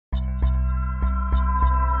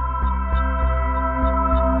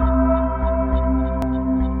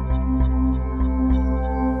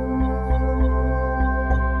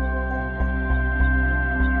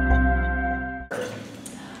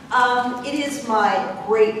It's my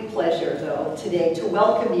great pleasure, though, today to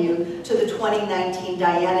welcome you to the 2019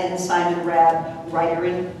 Diana and Simon Raab Writer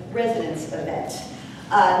in Residence event.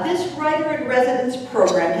 This Writer in Residence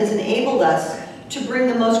program has enabled us to bring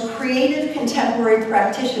the most creative contemporary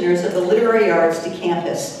practitioners of the literary arts to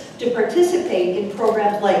campus to participate in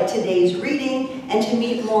programs like Today's Reading and to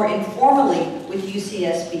meet more informally with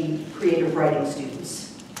UCSB creative writing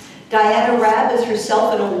students. Diana Raab is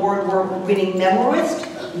herself an award-winning memoirist,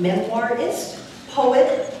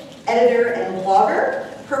 poet, editor, and blogger.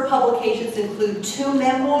 Her publications include 2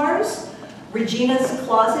 memoirs, Regina's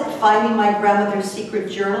Closet, Finding My Grandmother's Secret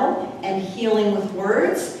Journal, and Healing with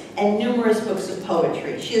Words, and numerous books of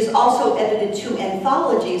poetry. She has also edited 2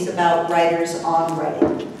 anthologies about writers on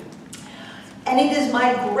writing. And it is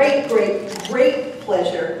my great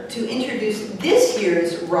pleasure to introduce this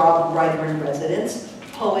year's Raab Writer in Residence,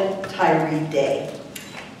 poet Tyree Daye.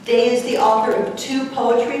 Daye is the author of 2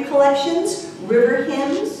 poetry collections, River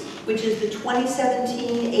Hymns, which is the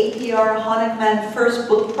 2017 APR Honickman First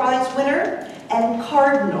Book Prize winner, and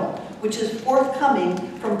Cardinal, which is forthcoming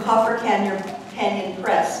from Copper Canyon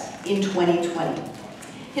Press in 2020.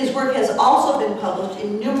 His work has also been published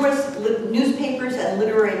in numerous newspapers and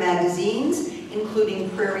literary magazines, including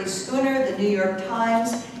Prairie Schooner, the New York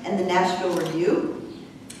Times, and the Nashville Review.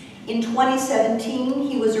 In 2017,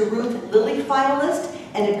 he was a Ruth Lilly finalist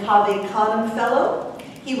and a Canem Fellow.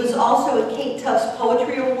 He was also a Kate Tufts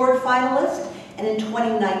Poetry Award finalist, and in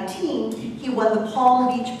 2019, he won the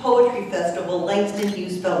Palm Beach Poetry Festival Langston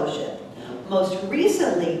Hughes Fellowship. Most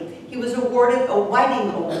recently, he was awarded a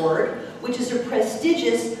Whiting Award, which is a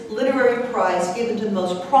prestigious literary prize given to the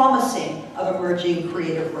most promising of emerging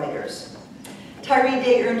creative writers. Tyree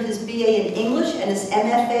Daye earned his BA in English and his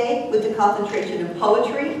MFA with a concentration in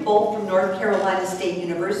poetry, both from North Carolina State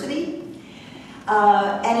University.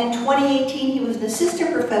 And in 2018, he was an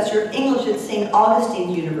assistant professor of English at St.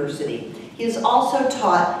 Augustine's University. He has also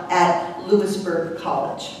taught at Louisburg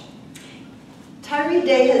College. Tyree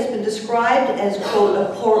Daye has been described as, quote,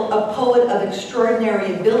 a poet of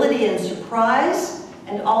extraordinary ability and surprise,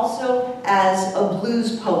 and also as a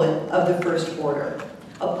blues poet of the first order.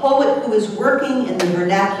 A poet who is working in the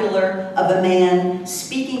vernacular of a man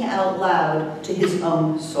speaking out loud to his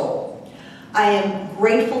own soul. I am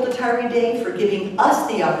grateful to Tyree Daye for giving us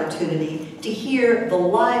the opportunity to hear the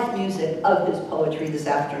live music of his poetry this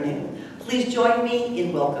afternoon. Please join me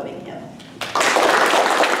in welcoming him.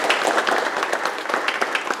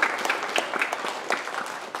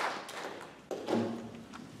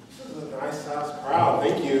 This is a nice house crowd.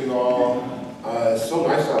 Thank you all. It's so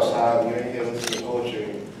nice outside. You're in here listening to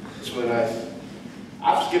poetry. It's really nice.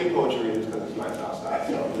 I've skipped poetry readings because it's nice outside,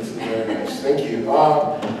 so this is very nice. Thank you.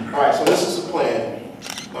 All right, so this is the plan.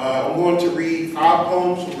 I'm going to read 5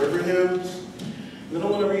 poems from River Hymns, and then I'm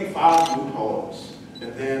going to read 5 new poems.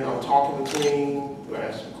 And then I'll talk in between, we'll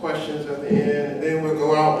ask some questions at the end, and then we'll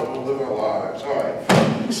go out and we'll live our lives. All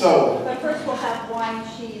right, so. But first we'll have wine,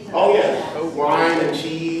 cheese, and snacks. Wine and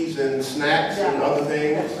cheese and snacks and other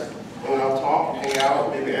things. And I'll talk, hang out,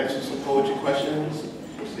 maybe answer some poetry questions.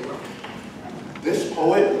 This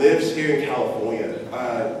poet lives here in California.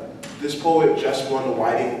 This poet just won the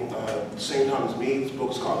Whiting same time as me. This book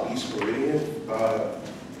is called East Meridian.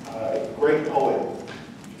 Great poet.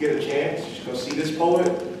 If you get a chance, you should go see this poet,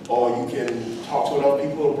 or you can talk to other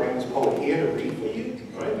people and bring this poet here to read for you.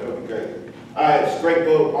 All right, that would be great. It's a great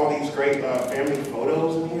book. All these great family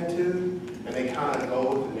photos in here too, and they kind of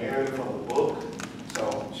go with the narrative of the book. So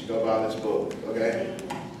you should go buy this book, okay?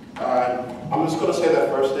 I'm just going to say that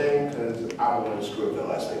first thing because I don't want to screw up that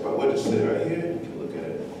last thing, but we'll just sit right here and you can look at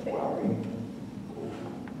it while I read. Cool.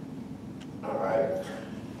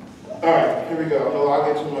 All right, here we go. No,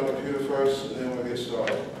 I'll get to my computer first and then we'll get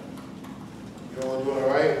started. You all doing all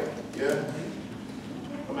right? Yeah?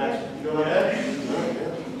 I'm asking, you doing all right? All right,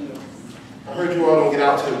 yeah. I heard you all don't get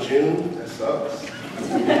out till June. That sucks.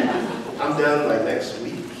 I'm done like next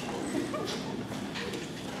week.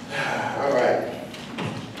 All right.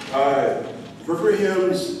 River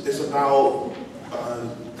Hymns is about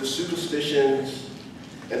the superstitions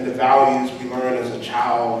and the values we learn as a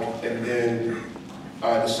child, and then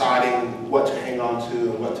deciding what to hang on to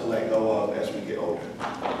and what to let go of as we get older.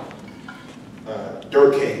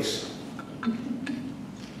 Dirt cakes.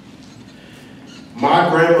 My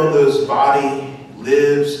grandmother's body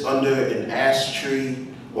lives under an ash tree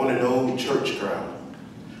on an old church ground.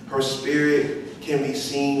 Her spirit can be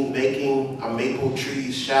seen making a maple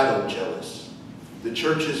tree's shadow jealous. The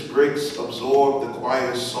church's bricks absorb the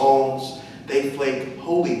choir's songs. They flake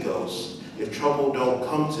Holy Ghost if trouble don't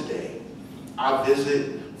come today. I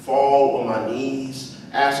visit, fall on my knees,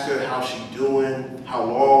 Ask her how she doing, how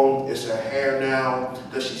long is her hair now,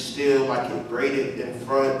 does she still like it braided in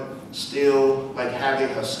front, still like having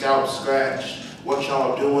her scalp scratched, what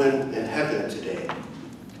y'all doing in heaven today?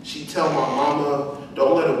 She tell my mama,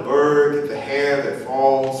 don't let a bird get the hair that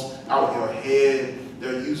falls out your head,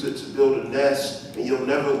 they'll use it to build a nest and you'll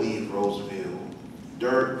never leave Roseville.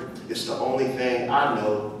 Dirt is the only thing I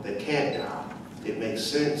know that can't die. It makes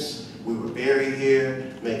sense, we were buried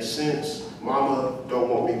here, makes sense, mama don't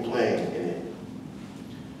want me playing in it.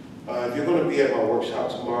 If you're going to be at my workshop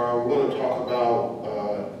tomorrow, we're going to talk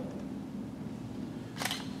about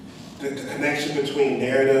the connection between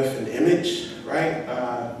narrative and image, right?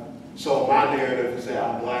 So my narrative is that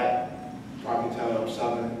I'm black, probably tell I'm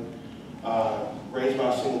Southern, raised by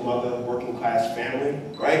a single mother, working class family,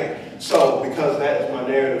 right? So because that is my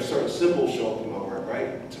narrative, certain symbols show up in my work,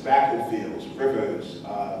 right? Tobacco fields, rivers,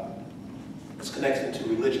 it's connected to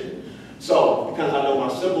religion. So, because I know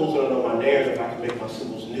my symbols and I know my narrative, I can make my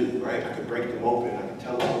symbols new, right? I can break them open, I can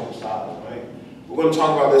tell them on the side, right? We're going to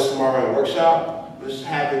talk about this tomorrow in the workshop. Just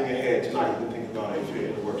have it in your head tonight, you can think about it if you're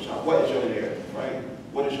in the workshop. What is your narrative, right?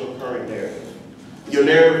 What is your current narrative? Your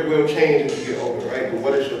narrative will change as you get older, right? But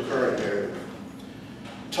what is your current narrative?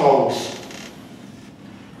 Tones.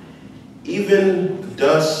 Even the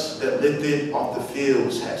dust that lifted off the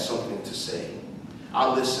fields had something to say.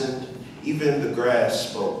 I listened, even the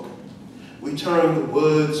grass spoke. We turned the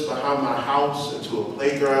woods behind my house into a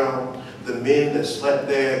playground. The men that slept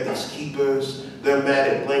there as keepers, their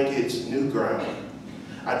matted blankets, new ground.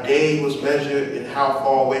 Our day was measured in how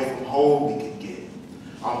far away from home we could get.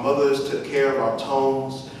 Our mothers took care of our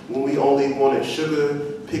tones when we only wanted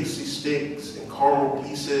sugar, pixie sticks, and caramel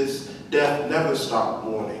pieces. Death never stopped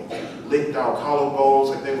mourning, licked our collarbones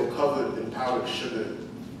like they were covered in powdered sugar.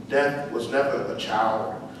 Death was never a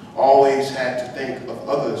child, always had to think of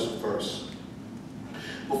others first.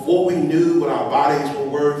 Before we knew what our bodies were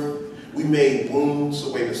worth, we made wounds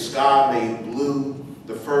the way the sky made blue.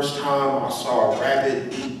 The first time I saw a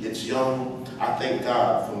rabbit eat its young, I thank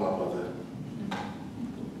God for my mother.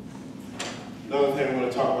 Another thing we're going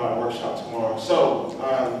to talk about in workshop tomorrow.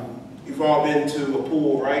 So, you've all been to a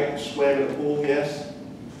pool, right? Swam in a pool, yes?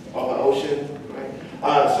 Or the ocean,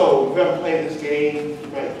 right? So, if you've ever played this game, you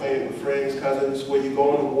might play it with friends, cousins, where you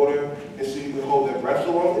go in the water and see you can hold their breath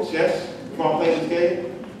so long, yes? You've all played this game?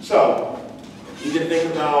 So, you can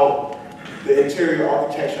think about the interior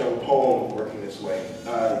architecture of a poem working this way.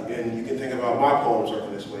 And you can think about my poems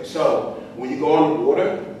working this way. So, when you go on the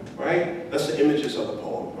water, right, that's the images of the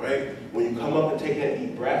poem, right? When you come up and take that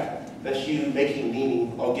deep breath, that's you making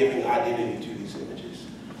meaning or giving identity to these images.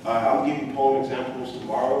 I'll give you poem examples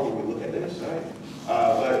tomorrow when we look at this, right?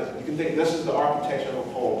 But you can think this is the architecture of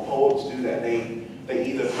a poem. Poets do that. They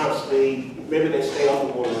either constantly, maybe they stay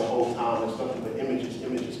underwater the whole time. It's nothing but images,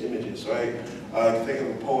 images, images, right? You can think of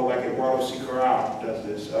a poet like Eduardo C. Corral does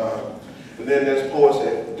this. And then there's poets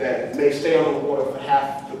that may stay underwater for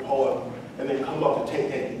half the poem and then come up and take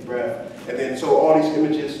that deep breath. And then, so all these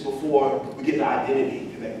images before we get the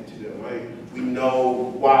identity connected to them, right? We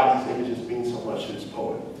know why these images mean so much to this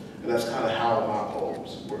poet. And that's kind of how my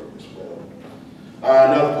poems work as well.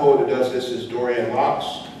 Another poet that does this is Dorian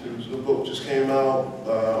Locks. The book just came out,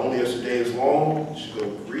 Only As a Day Is Long. You should go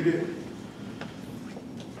read it.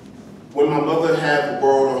 When my mother had the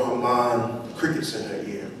world on her mind, crickets in her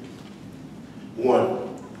ear.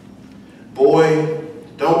 1. Boy,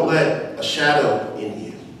 don't let a shadow in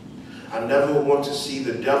you. I never want to see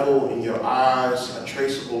the devil in your eyes, a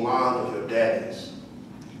traceable line of your daddy's.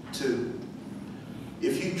 2.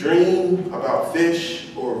 If you dream about fish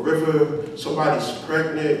or a river, somebody's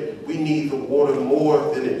pregnant, we need the water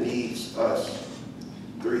more than it needs us.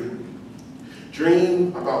 3.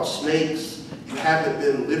 Dream about snakes, you haven't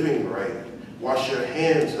been living right. Wash your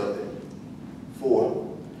hands of it.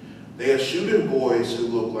 4. They are shooting boys who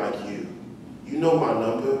look like you. You know my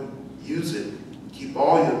number, use it. Keep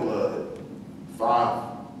all your blood.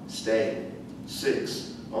 5. Stay.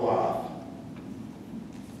 6. Alive.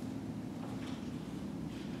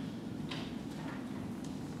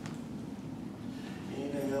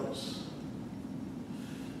 Anything else?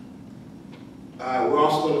 We're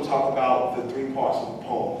also going to talk about the 3 parts of the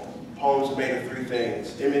poem. Poems are made of 3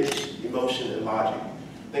 things: image, emotion, and logic.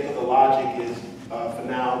 Think of the logic as, for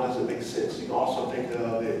now, does it make sense? You can also think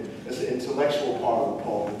of it as the intellectual part of the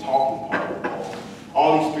poem, the talking part of the poem.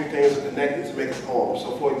 All these 3 things are connected to make a poem.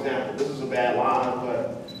 So for example, this is a bad line,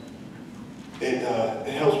 but it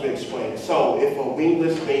helps me explain. So if a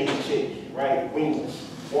wingless baby chick, right, wingless,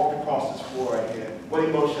 walked across this floor right here, what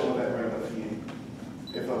emotion would that bring up for you?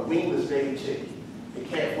 If a wingless baby chick, it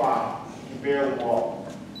can't fly, it can barely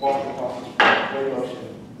walk, walking across the street. No emotion.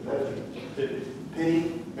 Is that it? Pity?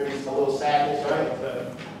 Maybe it's a little sadness, right?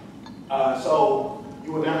 So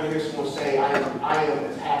you would never hear someone say, I am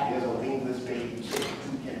as happy as a wingless baby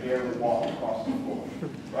who can barely walk across the floor,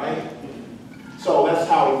 right? So that's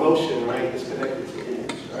how emotion, right, is connected to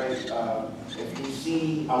image, right? If you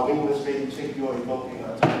see a wingless baby chick, you are evoking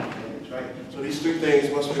a type of image, right? So these three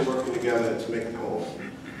things must be working together to make a poem.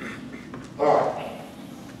 All right.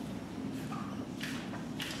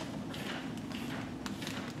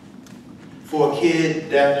 For a kid,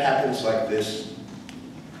 death happens like this.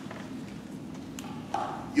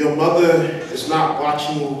 Your mother is not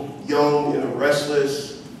watching young and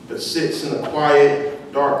restless, but sits in a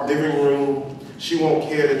quiet, dark living room. She won't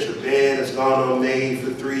care that your bed has gone unmade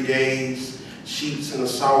for 3 days, sheets in a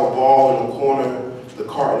sour ball in the corner, the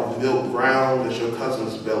carton of milk round as your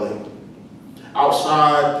cousin's belly.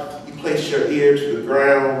 Outside, you place your ear to the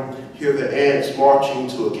ground, hear the ants marching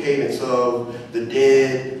to a cadence of the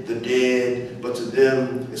dead, but to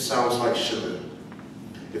them it sounds like sugar.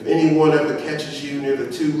 If anyone ever catches you near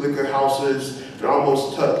the 2 liquor houses and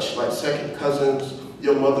almost touch like second cousins,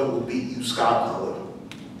 your mother will beat you sky color.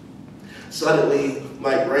 Suddenly,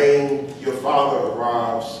 like rain, your father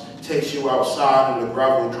arrives, takes you outside in the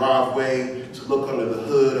gravel driveway to look under the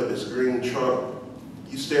hood of his green truck.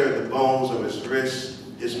 You stare at the bones of his wrists,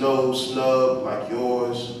 his nose snub like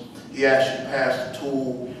yours. He asks you past the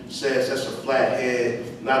tool, says that's a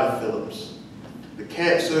flathead, not a Phillips. The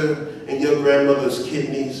cancer in your grandmother's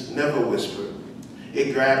kidneys never whispered.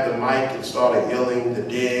 It grabbed the mic and started yelling, the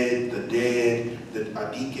dead,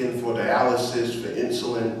 a deacon for dialysis, for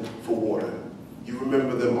insulin, for water. You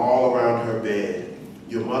remember them all around her bed.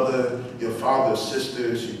 Your mother, your father's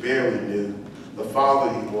sisters you barely knew. The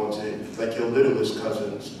father you wanted, like your littlest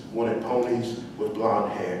cousins, wanted ponies with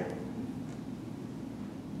blonde hair.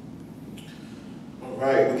 All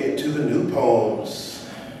right, we get to the new poems.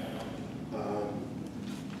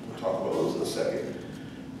 We'll talk about those in a second.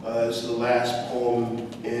 This is the last poem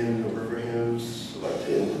in the River Hymns. I'd like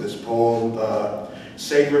to end with this poem,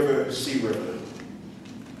 Say River, See River.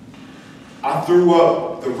 I threw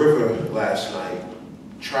up the river last night.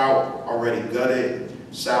 Trout already gutted,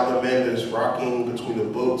 salamanders rocking between the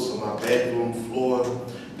books on my bedroom floor.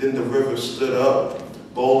 Then the river stood up,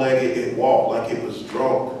 bow-legged it walked like it was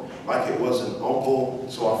drunk, like it was an uncle.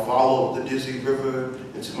 So I followed the dizzy river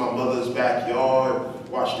into my mother's backyard,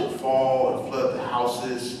 watched it fall and flood the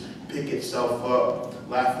houses, pick itself up,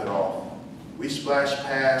 laugh it off. We splashed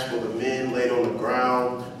past where the men laid on the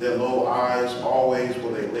ground, their low eyes always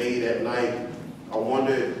where they laid at night. I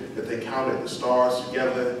wondered if they counted the stars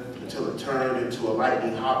together until it turned into a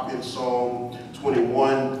Lightning Hopkins song,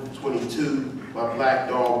 21, 22, my black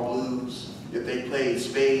dog blues. If they played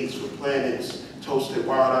spades for planets, toasted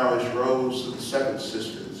wild Irish rose to the Seven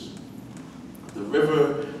Sisters. The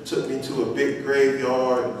river took me to a big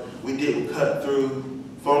graveyard we didn't cut through,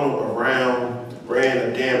 funneled around, ran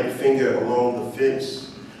a damp finger along the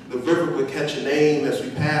fence. The river would catch a name as we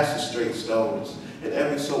passed the straight stones, and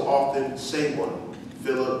every so often say one.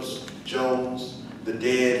 Phillips, Jones, the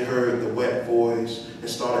dead heard the wet voice and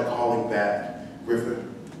started calling back, River.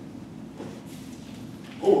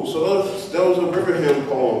 Oh, so those are River Hymn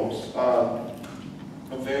poems.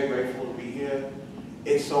 I'm very grateful to be here.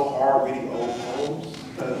 It's so hard reading old poems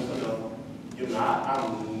because,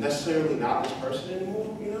 I'm necessarily not this person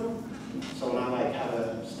anymore, So when I have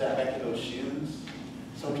to step back in those shoes,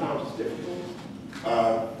 sometimes it's difficult.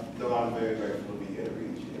 Though I'm very grateful to be here to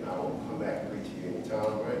read you, and I will come back and read to you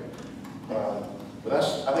anytime, right? But I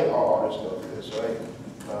think all artists go through this, right?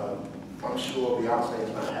 I'm sure Beyonce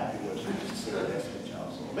is not happy when she just sing that Destiny's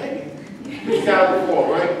Child song. Maybe. But you gotta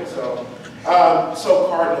perform, right? So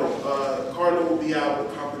Cardinal will be out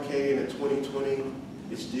with Complicated in 2020.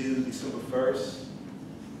 It's due December 1st.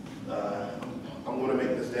 I'm gonna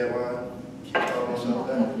make this deadline. Keep telling myself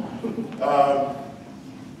that.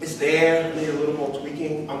 It's there, need a little more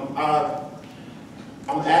tweaking. I'm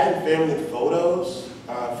adding family photos.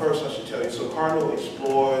 First, I should tell you, so Cardinal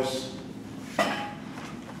explores,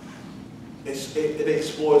 it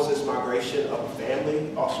explores this migration of a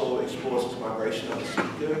family, also explores this migration of a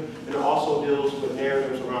speaker, and it also deals with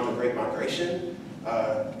narratives around the Great Migration.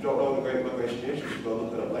 If you don't know what the Great Migration is, you should go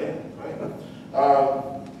look it up later, right?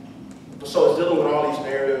 So it's dealing with all these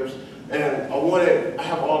narratives, and I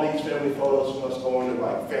have all these family photos of us going to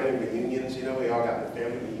family reunions, we all got the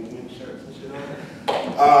family reunion shirts and shit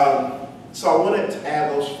on. So I wanted to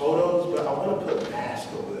add those photos, but I want to put a mask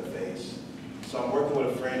over their face. So I'm working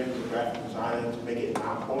with a friend who's a graphic designer to make it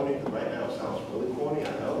not corny, because right now it sounds really corny,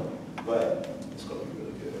 I know, but it's going to be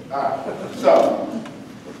really good. All right,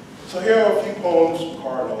 So here are a few poems from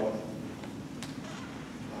Cardinal.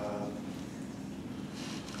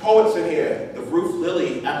 Poets in here. The Ruth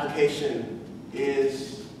Lilly application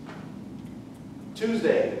is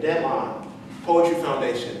Tuesday, deadline. Poetry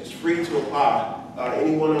Foundation. It's free to apply.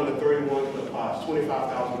 Anyone under 31 can apply. It's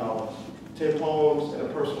 $25,000. 10 poems and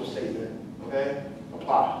a personal statement. Okay?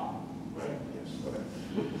 Apply. Right? Yes.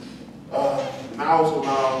 Okay. Miles and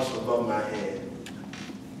miles above my head.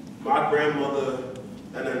 My grandmother,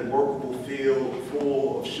 an unworkable field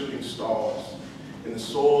full of shooting stars. In the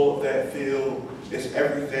soil of that field is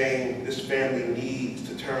everything this family needs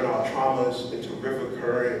to turn our traumas into river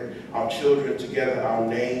current, our children together, our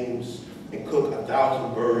names, and cook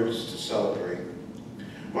 1,000 birds to celebrate.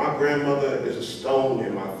 My grandmother is a stone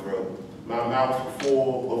in my throat, my mouth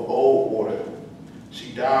full of old water.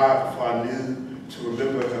 She died before I knew to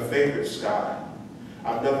remember her favorite sky.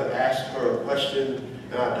 I've never asked her a question,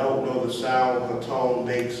 and I don't know the sound her tone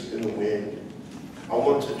makes in the wind. I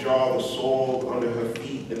want to draw the soil under her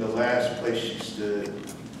feet in the last place she stood.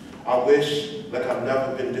 I wish, like I've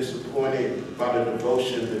never been disappointed by the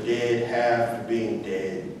devotion the dead have for being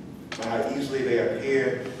dead, by how easily they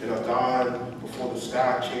appear and are gone before the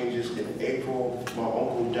sky changes. In April, my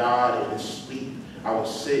uncle died in his sleep. I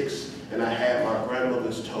was 6, and I had my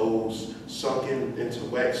grandmother's toes sunken into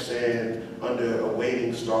wet sand under a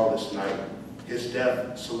waiting starless night. His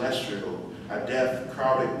death celestial, a death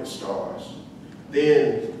crowded with stars.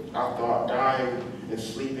 Then I thought dying and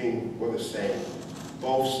sleeping were the same.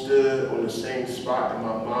 Both stood on the same spot in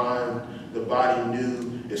my mind. The body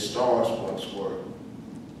knew its stars once were.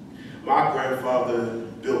 My grandfather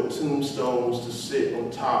built tombstones to sit on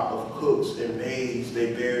top of cooks and maids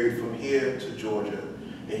they buried from here to Georgia,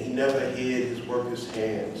 and he never hid his workers'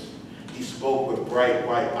 hands. He spoke with bright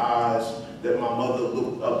white eyes that my mother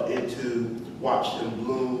looked up into, watched him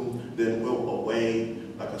bloom, then wilt away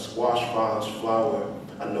like a squash vine's flower,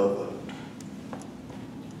 another.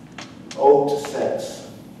 Ode to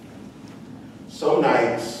sex. Some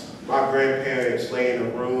nights, my grandparents lay in a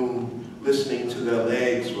room listening to their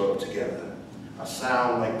legs rub together, a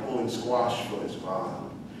sound like pulling squash from its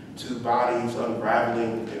vine, 2 bodies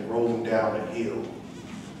unraveling and rolling down a hill.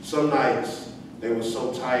 Some nights, they were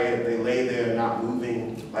so tired they lay there not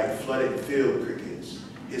moving like flooded field crickets,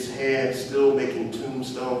 his hands still making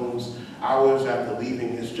tombstones hours after leaving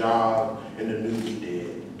his job in the newly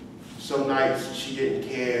dead. Some nights she didn't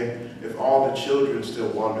care if all the children still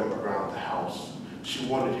wandered around the house. She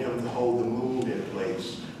wanted him to hold the moon in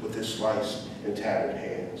place with his sliced and tattered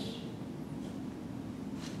hands.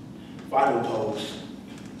 Final toast.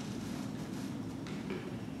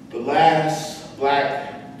 The last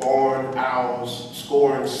black barn owls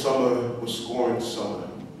scoring summer was scoring summer.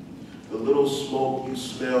 The little smoke you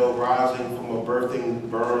smell rising from a birthing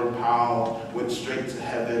burn pile went straight to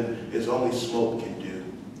heaven as only smoke can do.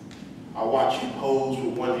 I watch you pose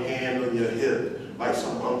with one hand on your hip like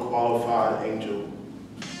some unqualified angel.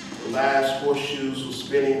 The last horseshoes were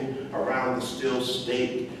spinning around the still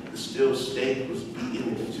stake. The still stake was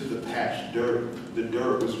beaten into the patched dirt. The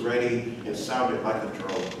dirt was ready and sounded like a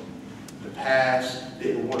drum. The past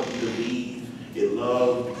didn't want you to leave. It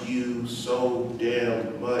loved you so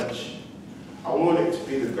damn much. I wanted to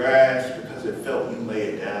be the grass because it felt you lay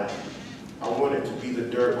it down. I wanted to be the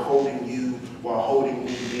dirt holding you while holding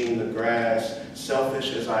me being the grass,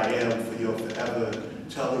 selfish as I am for your forever,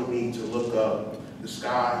 telling me to look up. The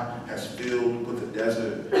sky has filled with the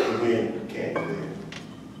desert, the wind can't clear.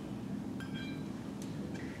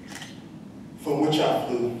 From which I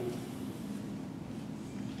flew.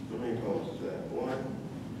 How many poems is that? 1,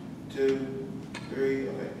 2, 3,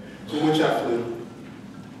 okay. From which I flew.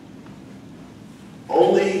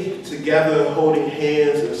 Only together, holding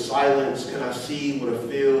hands in silence, can I see what a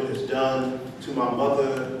field has done to my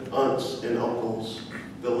mother, aunts, and uncles.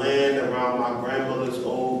 The land around my grandmother's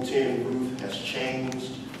old tin roof has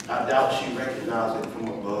changed. I doubt she recognized it from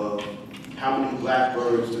above. How many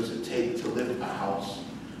blackbirds does it take to lift a house?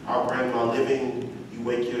 Our grandma living, you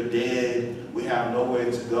wake your dead. We have nowhere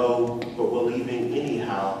to go, but we're leaving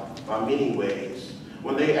anyhow, by many ways.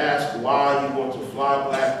 When they ask why you want to fly,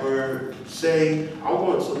 blackbird, say, I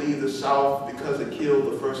want to leave the South because it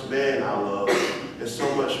killed the first man I love. There's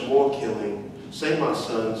so much more killing. Say my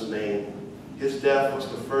son's name. His death was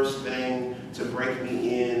the first thing to break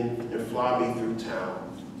me in and fly me through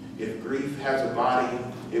town. If grief has a body,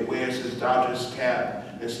 it wears his Dodgers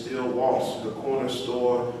cap and still walks to the corner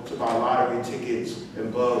store to buy lottery tickets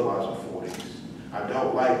and Budweiser 40s. I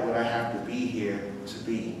don't like what I have to be here to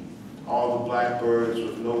be. All the blackbirds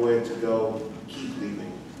with nowhere to go keep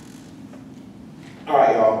leaving. All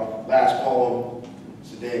right, y'all, last poem.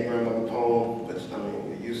 It's a dead grandmother poem. but I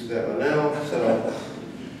mean, you're used to that by now, so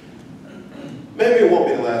maybe it won't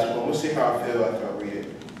be the last one. We'll see how I feel after I read it.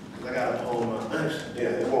 Because I got a poem, yeah,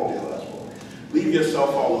 it won't be the last one. Leave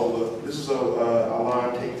yourself all over. This is a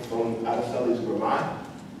line taken from Alicelli's Grammar.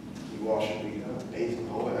 You all should be an amazing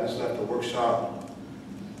poet. I just left a workshop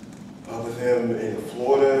with him in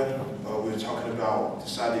Florida. We were talking about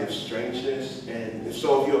this idea of strangeness. And if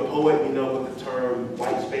you're a poet, you know what the term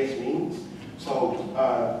white space means. So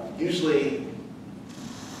usually,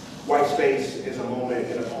 white space is a moment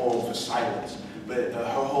in a poem for silence. But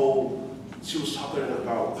she was talking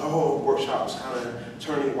about, her whole workshop was kind of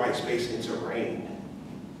turning white space into rain.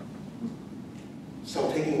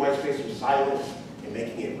 So taking white space from silence and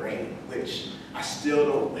making it rain, which I still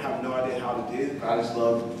don't have no idea how to do, but I just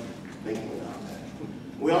love thinking about that.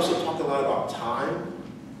 We also talked a lot about time.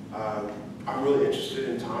 I'm really interested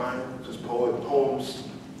in time because poems,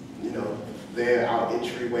 you know, they're our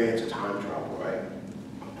entryway into time travel, right?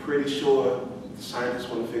 I'm pretty sure the scientists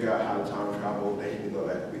want to figure out how to time travel. They need to go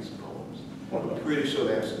back and read some poems. I'm pretty sure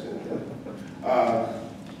the answer's in there.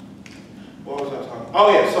 What was I talking about?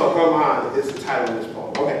 Oh yeah, so her line is the title of this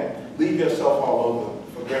poem. Okay, leave yourself all over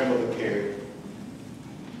for grandmother Carrie.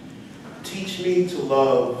 Teach me to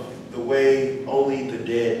love the way only the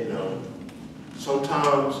dead know.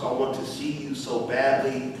 Sometimes I want to see you so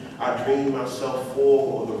badly, I dream myself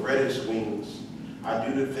full of the reddest wings. I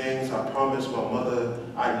do the things I promised my mother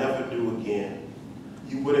I'd never do again.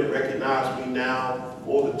 You wouldn't recognize me now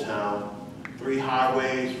or the town. 3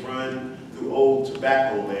 highways run through old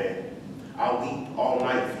tobacco land. I'll weep all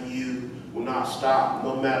night for you, will not stop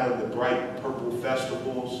no matter the bright purple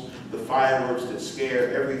festivals, the fireworks that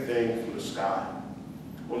scare everything from the sky.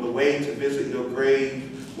 On the way to visit your grave,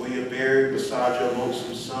 where you're buried beside your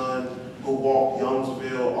lonesome son, who walked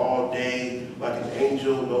Youngsville all day like an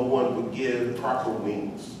angel no one would give proper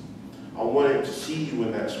wings. I wanted to see you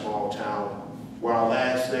in that small town, where our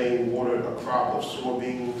last name watered a crop of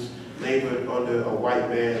soybeans labored under a white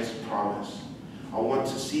man's promise. I wanted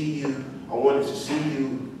to see you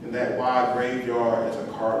in that wide graveyard as a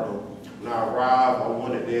cardinal. When I arrived, I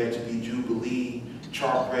wanted there to be jubilee,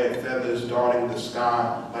 sharp red feathers darting the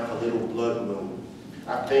sky like a little blood moon.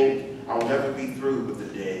 I think I'll never be through with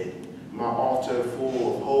the dead, my altar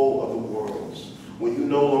full of whole other worlds. When you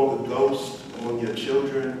no longer ghost among your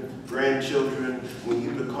children, grandchildren, when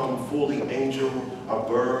you become fully angel, a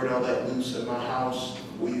bird I let loose in my house,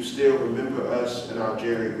 will you still remember us in our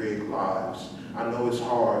jerry-rigged lives? I know it's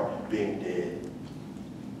hard being dead.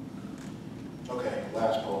 Okay,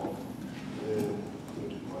 last poem. Then we'll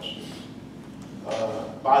do questions.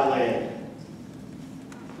 By land.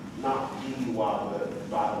 Not B-Y,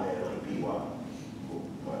 but by land, like B-Y.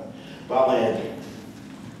 Cool. By land.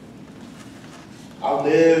 I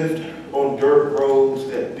lived on dirt roads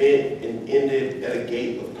that bent and ended at a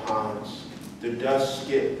gate of pines. The dust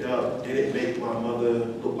skipped up, didn't make my mother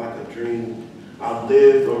look like a dream. I've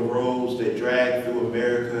lived on roads that drag through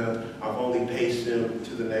America. I've only paced them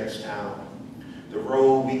to the next town. The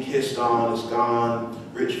road we kissed on is gone.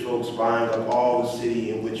 Rich folks buying up all the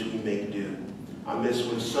city in which we make do. I miss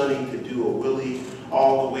when Sonny could do a wheelie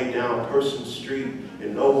all the way down Person Street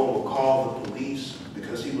and no one would call the police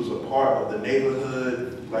because he was a part of the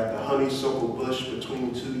neighborhood, like the honeysuckle bush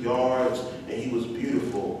between 2 yards, and he was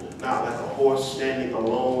beautiful, not like a horse standing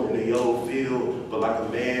alone in a yellow field, but like a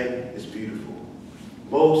man is beautiful.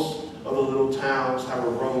 Most of the little towns have a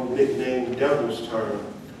road nicknamed Devil's Turn,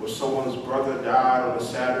 where someone's brother died on a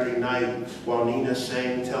Saturday night while Nina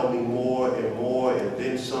sang Tell Me More, and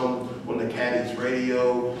then some on the caddy's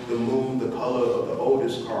radio, the moon the color of the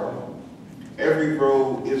oldest cardinal. Every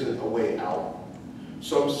road isn't a way out.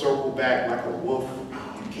 Some circle back like a wolf.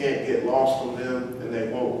 You can't get lost on them and they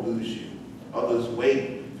won't lose you. Others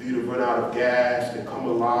wait for you to run out of gas and come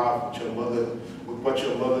alive with what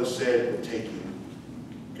your mother said would take you.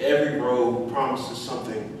 Every road promises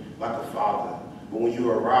something like a father. But when you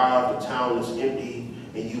arrive, the town is empty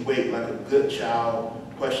and you wait like a good child,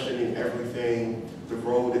 questioning everything, the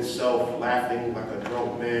road itself laughing like a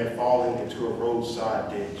drunk man falling into a roadside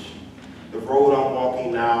ditch. The road I'm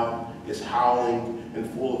walking now is howling and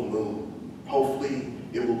full of moon. Hopefully,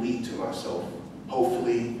 it will lead to myself.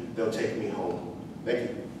 Hopefully, they'll take me home. Thank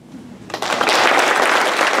you.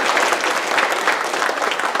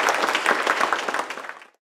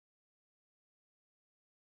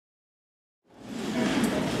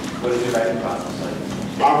 What is your writing process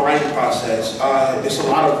like? My writing process, it's a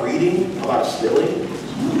lot of reading, a lot of stilling.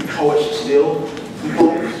 Poets still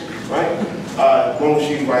poems, right? As long as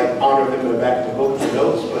you honor them in the back of the book and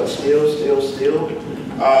notes, but still.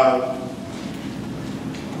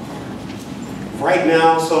 Right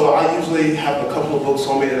now, so I usually have a couple of books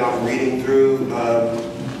on me that I'm reading through.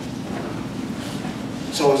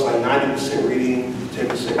 So it's like 90% reading,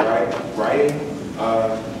 10% writing.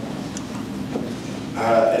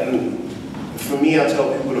 And for me, I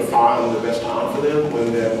tell people to find the best time for them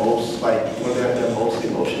when they're most when they're at their most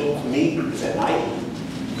emotional. For me, it's at night.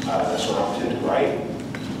 That's when I tend to write.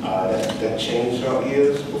 That changed throughout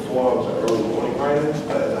years. Before I was an early morning writer,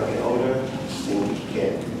 but as I get older, I just think you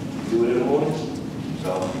can't do it in the morning.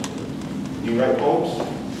 So, you write poems?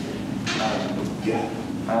 Yeah.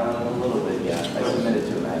 A little bit, yeah. I submitted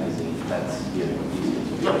to a magazine. That's easier.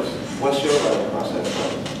 Nice. What's your writing process?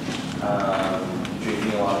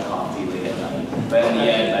 Drinking a lot of coffee late at night. But in the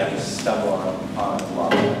end, I just stumble on a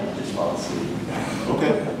lot and just fall asleep.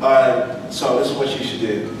 Okay. So this is what you should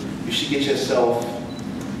do. You should get yourself,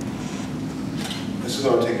 this is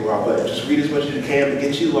going to take a while, but just read as much as you can to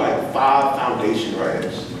get you like 5 foundation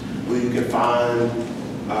writers where you can find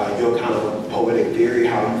your kind of poetic theory,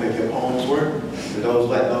 how you think your poems work, and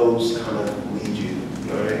let those kind of lead you,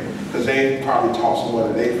 right? Because they probably taught someone,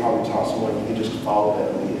 and they probably taught someone, you can just follow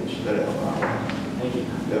that lineage. Thank you.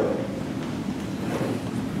 Yeah.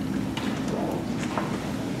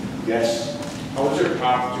 Yes? How was your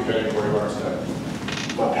path to getting where you are today?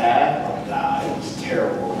 My path? Oh God, it was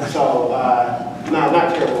terrible. So, no,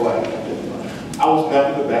 not terrible. I was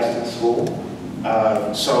never the best in school.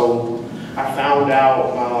 So I found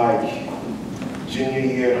out my junior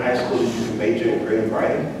year in high school that you can major in creative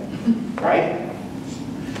writing, right?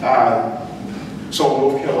 So in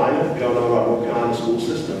North Carolina, if you don't know about North Carolina school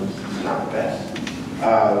systems, it's not the best.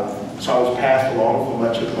 So I was passed along for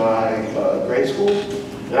much of my grade school.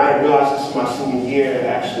 And I didn't realize this was my senior year,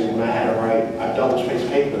 actually, when I had to write a double-spaced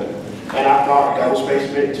paper. And I thought double-space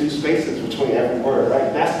meant 2 spaces between every word,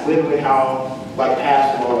 right? That's literally how,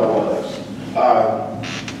 passed along I was.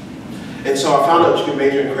 And so I found out you could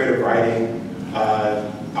major in creative writing.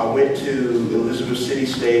 I went to Elizabeth City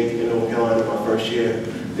State in North Carolina my first year.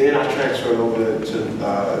 Then I transferred over to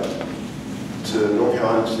North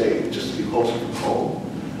Carolina State just to be closer to home.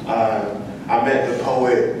 I met the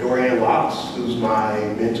poet Dorian Locks, who's my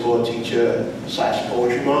mentor, teacher, /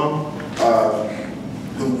 poetry mom,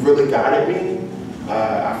 who really guided me.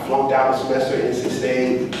 I flunked out a semester at NC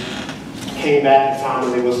State, came back at a time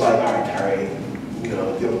when it was like, all right, Tyree,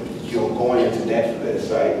 you're going into debt for this,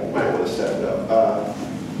 right? You might want to step it up.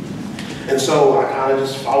 And so I kind of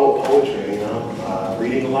just followed poetry,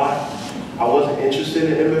 reading a lot. I wasn't interested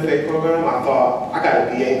in the MFA program. I thought, I got a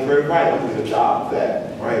BA in creative writing, I'm going to get a job for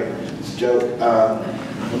that, right? It's a joke.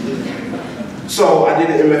 So I did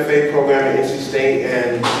an MFA program at NC State,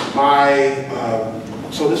 and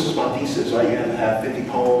so this was my thesis, right? You have to have 50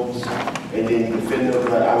 poems, and then you defend them.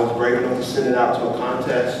 But I was brave enough to send it out to a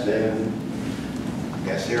contest, and I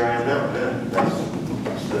guess here I am now, man.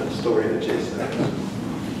 That's the story of the chase.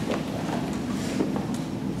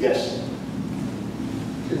 Yes?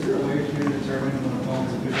 Is there a way to determine when a poem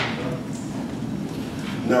is officially done?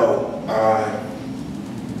 No.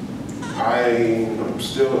 I'm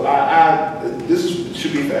still, this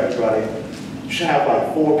should be for everybody. You should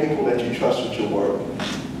have 4 people that you trust with your work.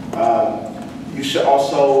 You should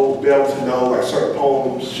also be able to know certain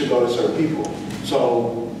poems should go to certain people.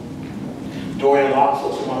 So Dorian Locks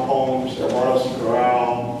looks at my poems, Eduardo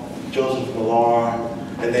Corral, Joseph Millar,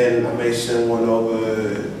 and then I may send one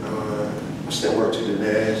over, I send work to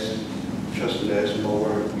Dinesh, trust Dinesh with my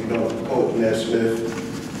work, the poet Dinesh Smith.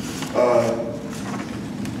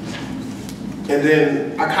 And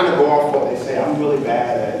then I kind of go off what they say. I'm really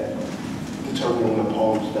bad at determining when a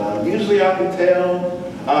poem's done. Usually I can tell.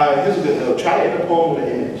 Here's a good note. Try to end a poem with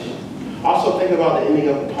an image. Also think about the ending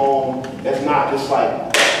of the poem that's not just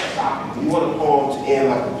stopping. You want a poem to end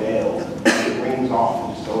like a bell. It rings off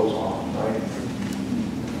and just goes off, right?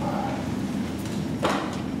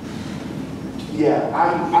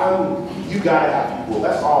 You gotta have people.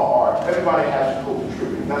 That's all art. Everybody has to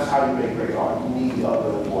contribute. That's how you make great art. You need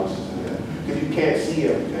other voices in there. Because you can't see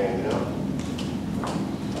everything,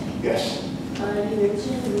 Yes?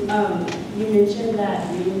 You mentioned that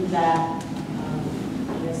reading that,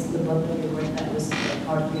 I guess the book of your work that was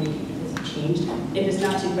hard for you has changed. If it's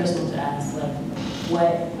not too personal to ask,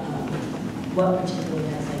 what particularly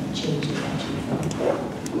has changed about you?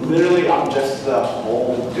 Literally, I'm just a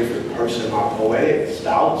whole different person. My poetic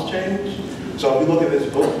style has changed. So if you look at this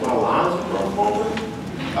book, my lines are more forward.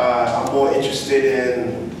 I'm more interested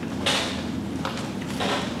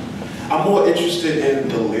in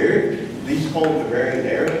the lyric. These poems are very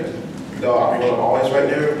narrative, though I'm going to always write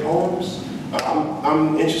narrative poems.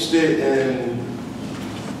 I'm interested in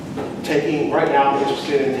right now I'm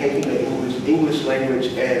interested in taking the English language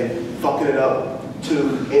and fucking it up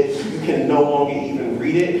to it. You can no longer even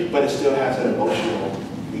read it, but it still has an emotional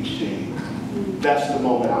reach to you. That's the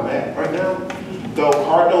moment I'm at right now. Though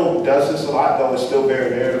Cardinal does this a lot, though it's still very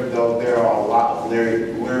narrative, though there are a lot of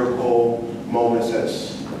lyrical moments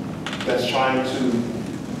that's trying to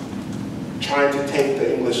take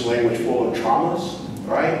the English language full of traumas,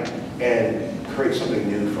 right, and create something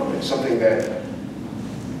new from it, something that.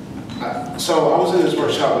 So I was in this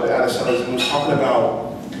workshop with Addison and was talking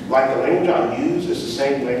about, like, the language I use is the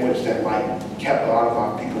same language that, like, kept a lot of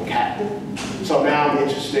our people captive. So now I'm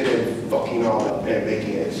interested in fucking all up and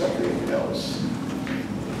making it something else.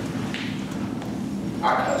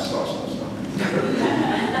 I cuss also.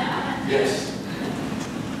 Yes.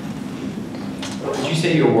 Would you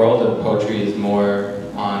say your world of poetry is more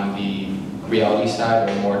on the reality side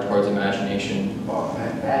or more towards imagination? Oh,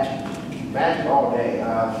 man, magic all day.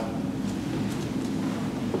 I'm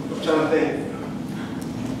trying to think.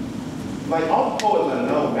 Like all the poets I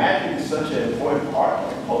know, magic is such an important part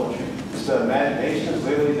of poetry. It's the imagination is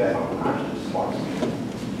literally that unconscious sparks me.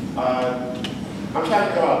 I'm trying to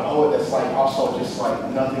think about a poet that's like also just like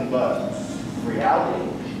nothing but reality.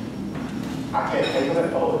 I can't think of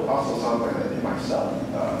that poet. It also sounds like that in myself.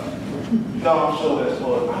 No, I'm sure there's a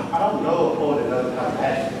poet. I don't know a poet that doesn't have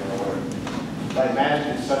magic in their work. Like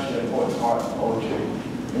magic is such an important part of poetry.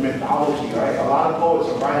 And mythology, right? A lot of poets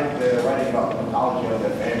are writing about the mythology of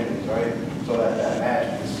their families, right? So that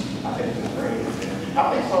magic is, I think, is ingrained in there. I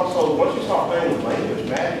think it's also, once you start playing with language,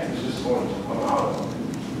 magic is just going to come out of it.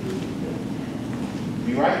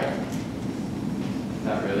 You right?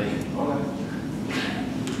 Not really. Okay.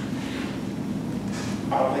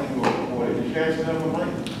 I don't think you were recorded. Did you answer that one,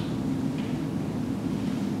 Mike?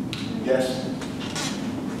 Yes?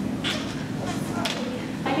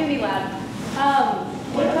 I can be loud.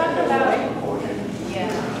 Can you talk about,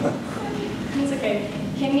 yeah, it's okay.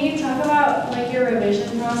 Can you talk about like your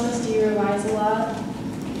revision process? Do you revise a lot?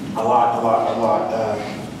 A lot.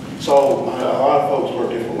 So a lot of folks work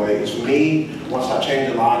different ways. For me, once I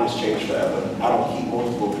change a line, it's changed forever. I don't keep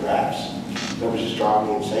multiple drafts. That would just drive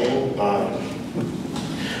me insane.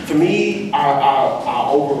 For me,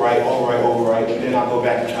 I overwrite, and then I'll go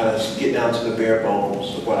back and try to get down to the bare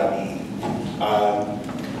bones of what I need.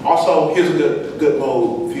 Also, here's a good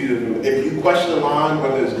mode for you to, if you question a line,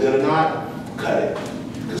 whether it's good or not, cut it,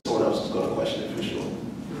 because someone else is going to question it for sure.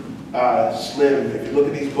 Slim, if you look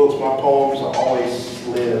at these books, my poems are always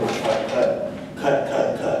slim. I try to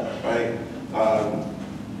cut, right?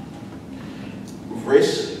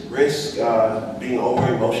 Risk being over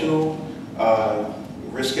emotional,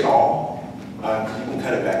 risk it all, because you can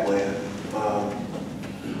cut it back later.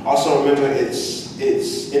 Also remember, it's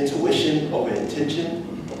intuition over intention.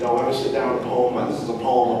 Don't ever sit down with a poem like this is a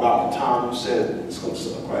poem about the time you said it's going to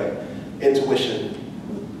suck, right? Intuition.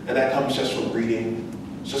 And that comes just from reading.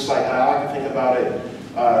 It's just like how I can think about it.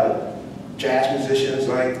 Jazz musicians,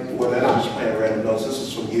 like, well, they're not just playing random notes. This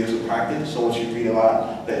is from years of practice. So once you read a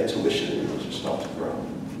lot, that intuition will just start to grow.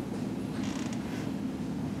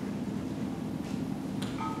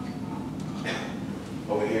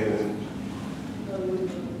 Over here, then.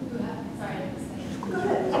 Sorry. Go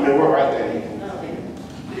ahead. I mean, we're right there.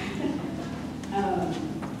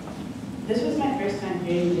 This was my first time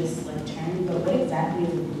hearing this like term, but what exactly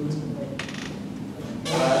is a blues poet? I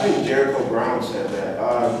think Jericho Brown said that.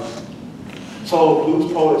 So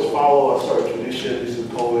blues poets follow a certain tradition. These are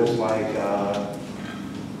poets like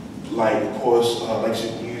of course,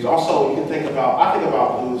 Langston Hughes. Also, you can think about, I think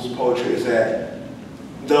about blues poetry is that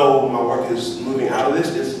though my work is moving out of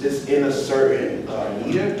this, it's in a certain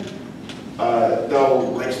meter. Though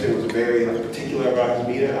Langston was very particular about his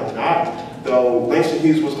meter, I'm not. Though Langston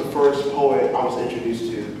Hughes was the first poet I was introduced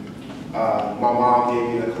to. My mom gave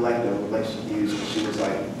me the collective of Langston Hughes, and she was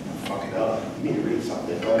like, fuck it up, you need to read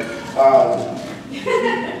something, right?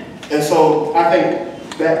 And so I think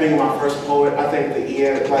that being my first poet, I think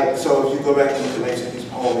so if you go back and look at Langston Hughes'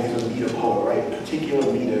 poem, he's a meter poet, right? A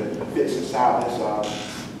particular meter fits inside this,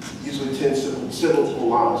 usually 10 syllable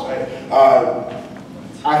lines, right?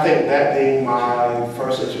 I think that being my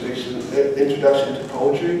first introduction to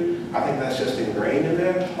poetry, I think that's just ingrained in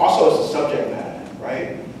there. Also, it's a subject matter,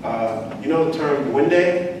 right? You know the term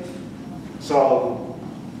Wende? So,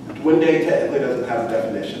 Wende technically doesn't have a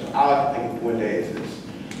definition. I like to think of Wende as this.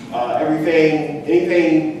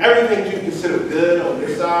 Everything you consider good on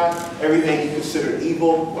this side, everything you consider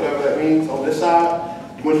evil, whatever that means on this side,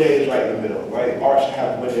 Wende is right in the middle, right? Art should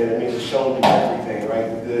have Wende, that means it's showing you everything, right?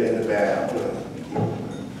 The good and the bad.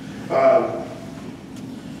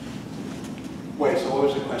 Wait, so what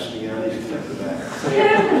was your question again? I need to connect to that. So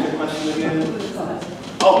yeah, what was your question? question again?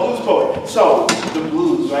 Oh, blues poet. So the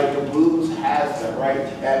blues, right? The blues has that, right?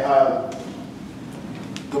 And,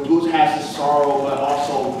 the blues has the sorrow, but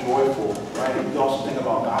also joyful, right? You can also think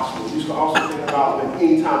about gospel. You can also think about when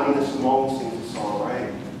anytime Nina Simone sings a song, right?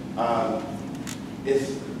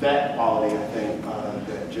 It's that quality, I think,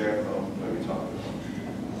 that Jericho may be talking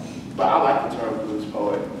about. But I like the term blues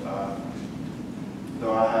poet.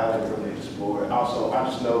 Though I haven't really explored. Also, I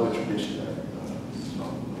just know the tradition of it. So,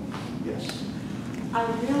 yes. I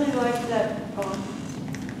really like that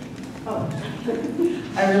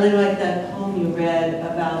I really like that poem you read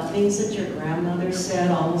about things that your grandmother said,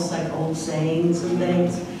 almost like old sayings and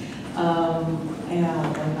things. And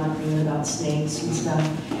like not thinking about snakes and stuff.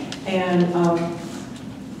 And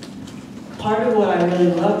part of what I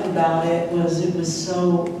really loved about it was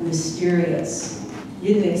so mysterious.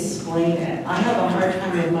 You didn't explain it. I have a hard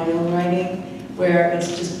time with my own writing where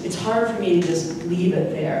it's hard for me to just leave it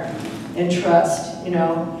there and trust, you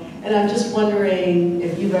know. And I'm just wondering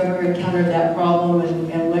if you've ever encountered that problem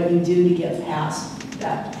and what you do to get past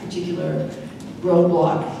that particular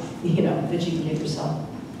roadblock, you know, that you can give yourself.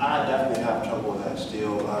 I definitely have trouble with that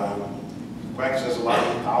still. Right, 'cause there's a lot of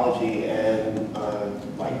mythology and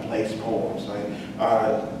like place poems. Like,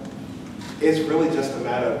 it's really just a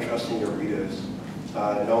matter of trusting your readers,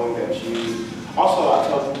 knowing that you. Also, I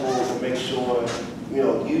tell people to make sure, you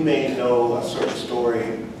know, you may know a certain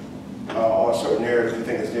story or a certain narrative you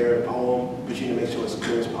think is there in a poem, but you need to make sure it's as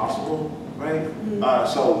clear as possible, right? Mm-hmm.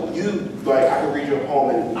 So you, like, I can read your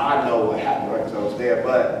poem and I know what happened, right? Because I was there,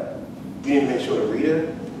 but you need to make sure the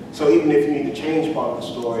reader. So even if you need to change part of the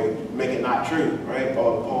story, make it not true, right?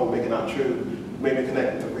 Or the poem, make it not true. Maybe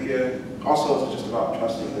connect with the reader. Also, it's just about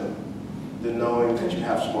trusting them, the knowing that you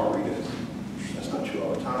have smart readers. That's not true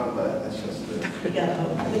all the time, but that's just the.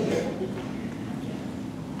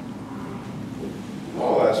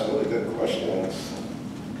 Oh, that's really good questions.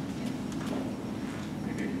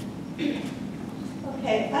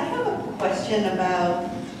 Okay, I have a question about,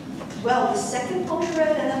 well, the second poem you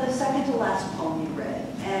read and then the second to last poem you read.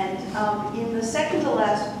 And in the second to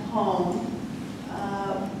last poem,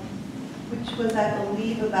 which was, I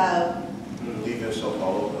believe, about... Leave yourself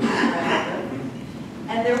all over.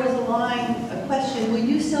 And there was a question, will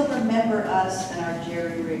you still remember us and our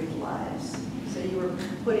jerry-rigged lives? So you were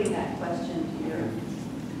putting that question to your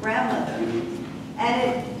grandmother. And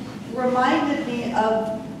it reminded me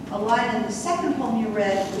of a line in the second poem you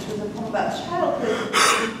read, which was a poem about childhood.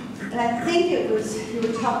 And I think it was, you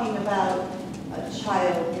were talking about a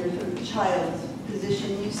child, your sort of child's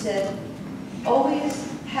position. You said, always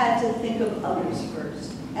had to think of others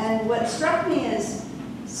first. And what struck me as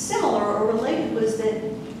similar or related was that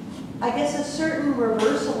I guess a certain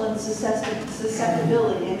reversal in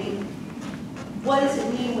susceptibility. I mean, what does it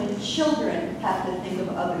mean when children have to think of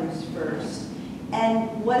others first?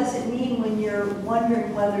 And what does it mean when you're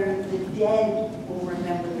wondering whether the dead will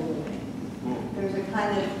remember the living? There's a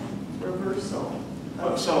kind of reversal.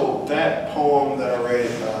 So that poem that I read,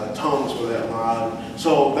 tongues for that line.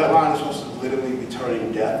 So that line is supposed to literally be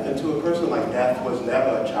turning death into a person. Like death was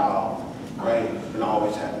never a child, right? And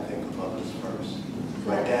always had to think of others first.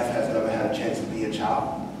 Like death has never had a chance to be a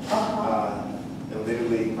child. And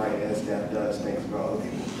literally, right, as death does, thinks about other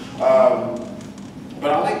people.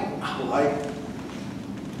 But I like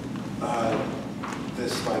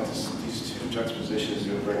these two juxtapositions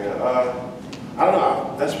you're bringing up. I don't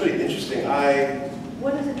know. That's pretty interesting.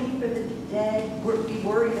 What does it mean for the dead? Be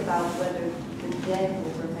worried about whether the dead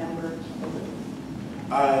will remember the living.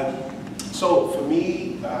 So for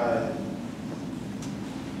me,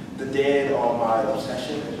 the dead are my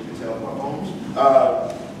obsession, as you can tell in my poems.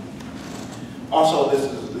 Also, this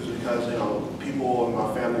is because, you know, people in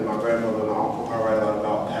my family, my grandmother and my uncle, I write a lot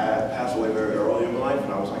about, passed away very early in my life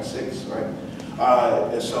when I was like 6, right?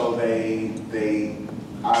 And so they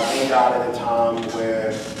died at a time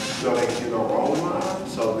where, you know, they could do no wrong in my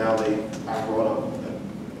eyes. So now I've grown up.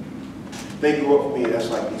 They grew up for me, that's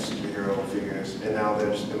like these superhero figures, and now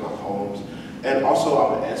they're just in my poems. And also,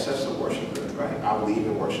 I'm an ancestor worshiper, right? I believe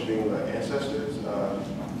in worshiping the ancestors.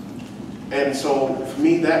 And so, for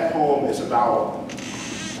me, that poem is about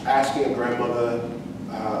asking a grandmother,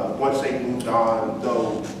 once they moved on,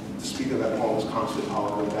 though the speaker of that poem is constantly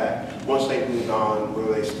calling them back, once they moved on,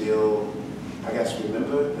 will they still, I guess,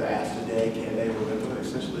 remember? The ask today, can they remember?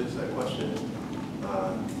 Essentially, is that question.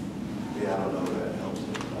 Yeah, I don't know if that helps.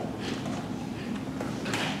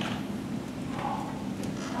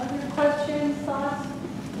 Other questions, thoughts?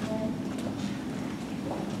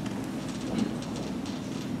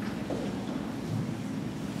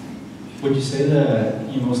 Would you say that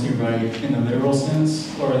you mostly write in the literal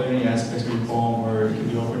sense, or are there any aspects of your poem where it can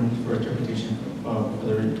be open for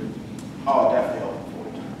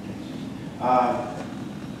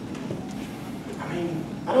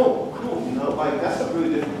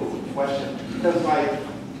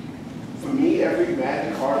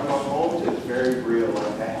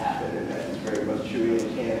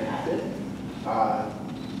So I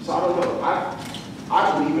don't know. I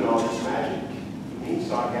believe in all this magic.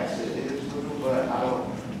 So I guess it is true, but I don't.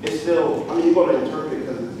 It's still. I mean, you're going to interpret it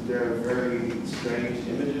because they're very strange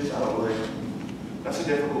images. I don't really. That's a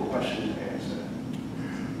difficult question to answer.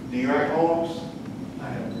 Do you write poems? I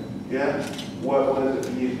have to. Yeah. What is it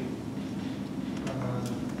for you?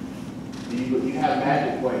 Do you have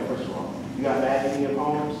magic? Wait, first of all, you got magic in your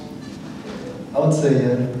poems? I would say,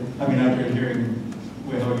 yeah. I mean, after hearing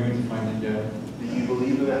how you define it, yeah. Do you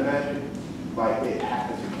believe in that magic? Like it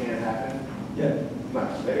happens, it can happen? Yeah.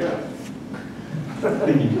 Nice, there you go.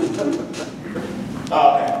 Thank you.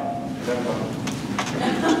 Okay.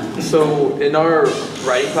 So in our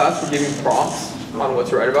writing class, we're giving prompts on what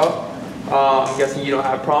to write about. I'm guessing you don't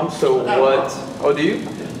have prompts, so what? Oh, do you?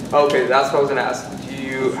 Okay, that's what I was gonna ask.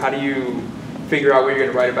 How do you figure out what you're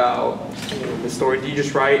gonna write about? The story? Do you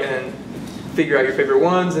just write and figure out your favorite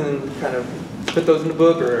ones and kind of put those in the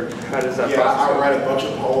book, or how does that process I go? write a bunch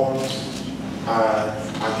of poems.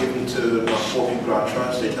 I give them to my 4 people I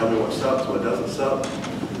trust. They tell me what sucks, what doesn't suck,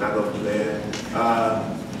 and I go from there.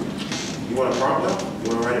 You want a prompt though? You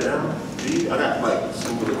want to write it down? I got like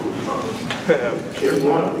some really cool prompts. If you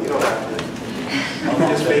want, you don't have to. You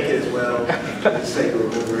can just make it as well. Just say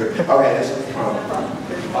remember it. Okay, this is the prompt.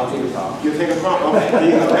 I'll take a prompt. You take a prompt? Okay, here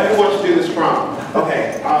you go. Everyone wants to do this prompt.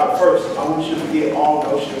 Okay, first, I want you to forget all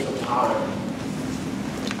notions of time.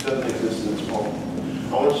 It doesn't exist in this poem.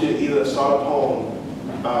 I want you to either start a poem,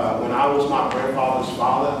 when I was my grandfather's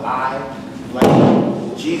father, I, like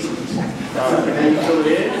Jesus. And then you fill it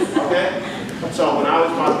in, okay? So when I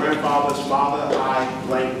was my grandfather's father, I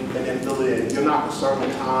blank, and then fill it in. You're not concerned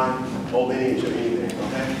with time or lineage or anything,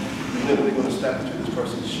 okay? You're literally going to step into this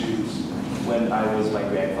person's shoes. When I was my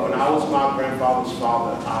grandfather. When I was my grandfather's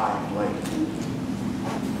father, I blank.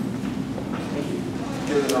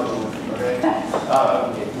 Here's another one, okay?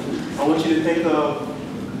 I want you to think of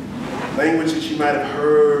language that you might have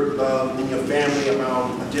heard in your family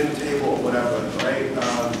around a dinner table or whatever, right?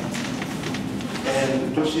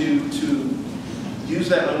 And I want you to use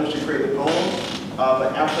that language to create a poem,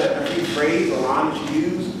 but after every phrase or line that you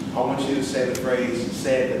use, I want you to say the phrase,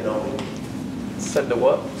 said the knowing. Said the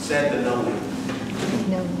what? Said the knowing.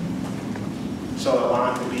 No. So a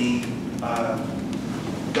line could be,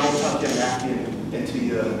 don't tuck your napkin into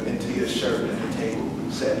your shirt at the table,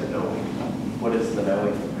 said the knowing. What is the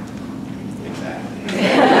knowing? Exactly. So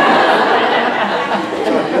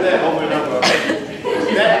do that over and over.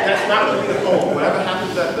 That's not going to be the poem. Whatever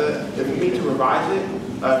happens if you need to revise it,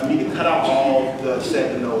 you need to cut out all the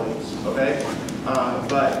said the knowings, okay?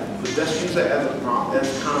 But let's use that as a prompt.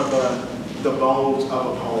 That's kind of the bones of a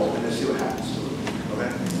poem, and let's see what happens to it,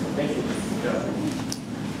 okay? Thank you. Yeah.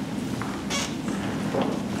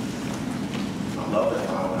 I love that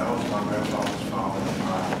line. When I was my grandfather's father,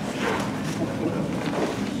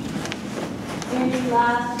 Any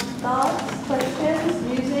last thoughts, questions,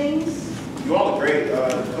 musings? you all are great.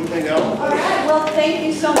 Come hang out. All right, well, thank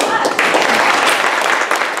you so much.